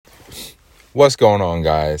What's going on,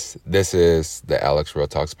 guys? This is the Alex Real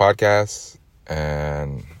Talks podcast,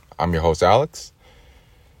 and I'm your host, Alex.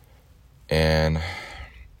 And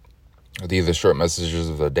these are short messages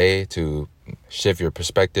of the day to shift your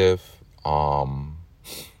perspective, and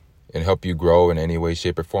help you grow in any way,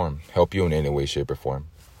 shape, or form.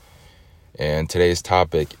 And today's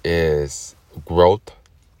topic is growth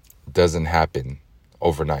doesn't happen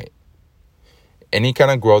overnight. Any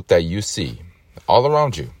kind of growth that you see all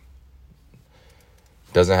around you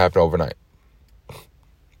doesn't happen overnight.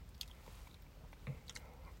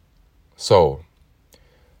 So,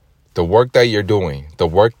 the work that you're doing, the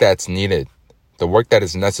work that's needed, the work that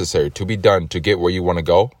is necessary to be done to get where you want to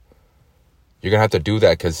go, you're going to have to do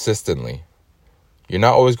that consistently. You're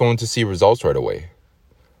not always going to see results right away.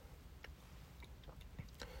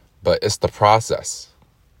 But it's the process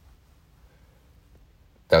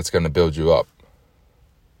that's going to build you up.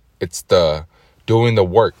 It's the doing the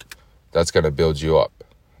work that's going to build you up.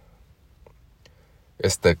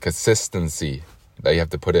 It's the consistency that you have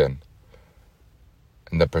to put in.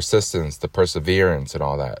 And the persistence, the perseverance, and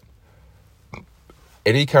all that.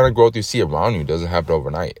 Any kind of growth you see around you doesn't happen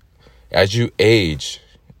overnight. As you age,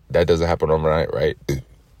 that doesn't happen overnight, right?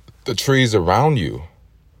 The trees around you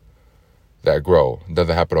that grow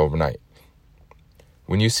doesn't happen overnight.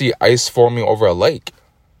 When you see ice forming over a lake,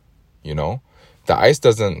 the ice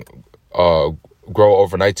doesn't grow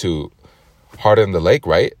overnight to harden the lake,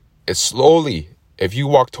 right? It's slowly. If you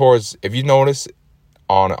notice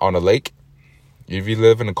on a lake, if you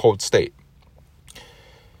live in a cold state,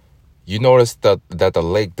 you notice that the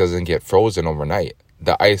lake doesn't get frozen overnight.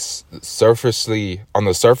 The ice on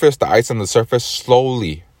the surface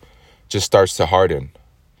slowly just starts to harden.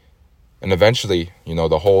 And eventually,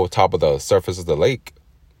 the whole top of the surface of the lake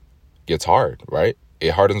gets hard, right?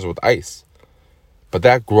 It hardens with ice. But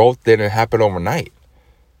that growth didn't happen overnight.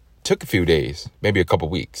 It took a few days, maybe a couple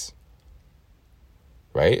weeks,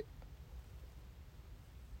 right?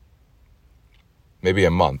 Maybe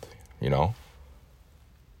a month, or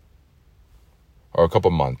a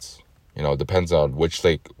couple months. Depends on which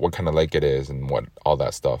lake, what kind of lake it is, and what all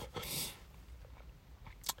that stuff.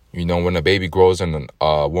 When a baby grows in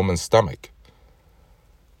a woman's stomach,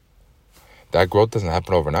 that growth doesn't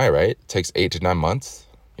happen overnight, right? It takes 8 to 9 months,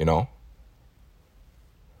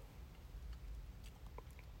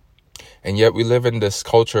 And yet we live in this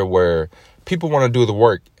culture where people want to do the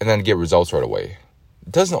work and then get results right away.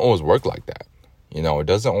 It doesn't always work like that. It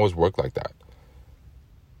doesn't always work like that.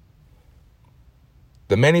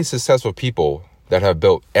 The many successful people that have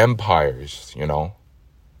built empires,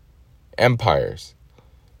 empires,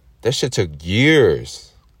 that shit took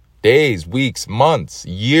years, days, weeks, months,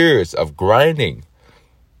 years of grinding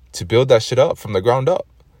to build that shit up from the ground up.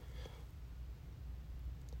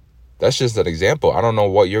 That's just an example. I don't know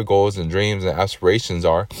what your goals and dreams and aspirations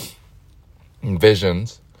are and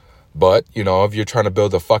visions. But, if you're trying to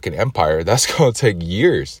build a fucking empire, that's going to take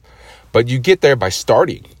years. But you get there by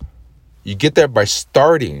starting.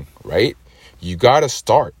 Right? You got to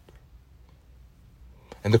start.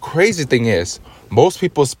 And the crazy thing is, most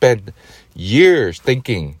people spend years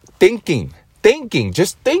thinking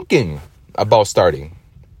about starting.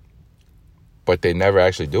 But they never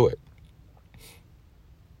actually do it.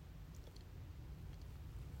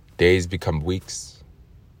 Days become weeks.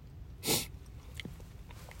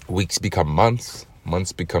 Weeks become months.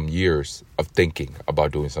 Months become years of thinking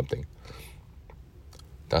about doing something.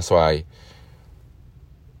 That's why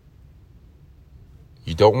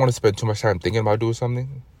you don't want to spend too much time thinking about doing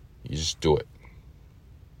something. You just do it.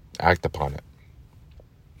 Act upon it.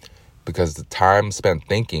 Because the time spent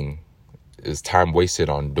thinking is time wasted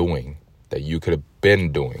on doing that you could have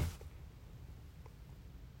been doing.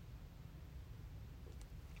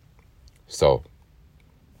 So,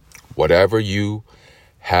 whatever you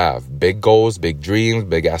have, big goals, big dreams,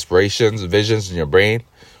 big aspirations, visions in your brain,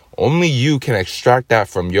 only you can extract that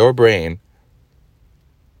from your brain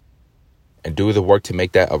and do the work to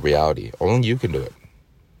make that a reality. Only you can do it.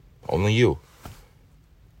 Only you.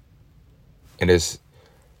 And it's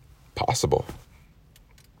possible.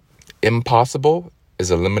 Impossible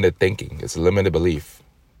is a limited thinking. It's a limited belief.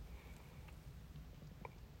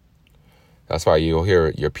 That's why you'll hear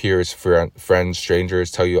your peers, friends,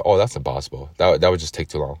 strangers tell you, oh, that's impossible. That would just take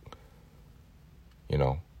too long.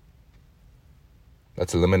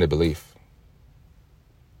 That's a limited belief.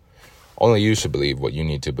 Only you should believe what you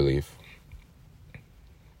need to believe.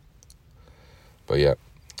 But yeah,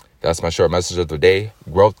 that's my short message of the day.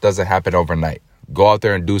 Growth doesn't happen overnight. Go out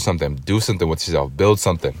there and do something. Do something with yourself. Build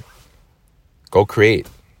something. Go create.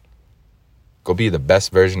 Go be the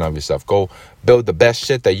best version of yourself. Go build the best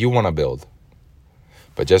shit that you want to build.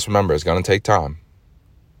 But just remember, it's going to take time.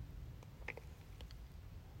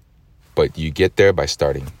 But you get there by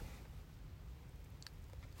starting.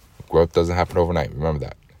 Growth doesn't happen overnight. Remember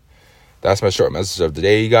that. That's my short message of the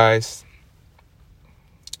day, you guys.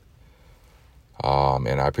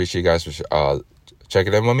 And I appreciate you guys for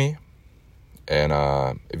checking in with me.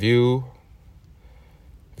 And if you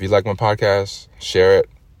like my podcast, share it.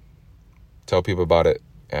 Tell people about it.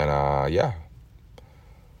 And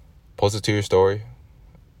post it to your story.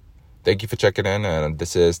 Thank you for checking in. And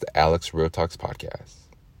this is the Alex Real Talks podcast.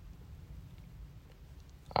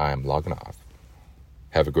 I am logging off.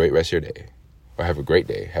 Have a great rest of your day. Or have a great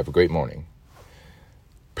day. Have a great morning.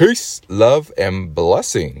 Peace, love, and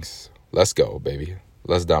blessings. Let's go, baby.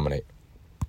 Let's dominate.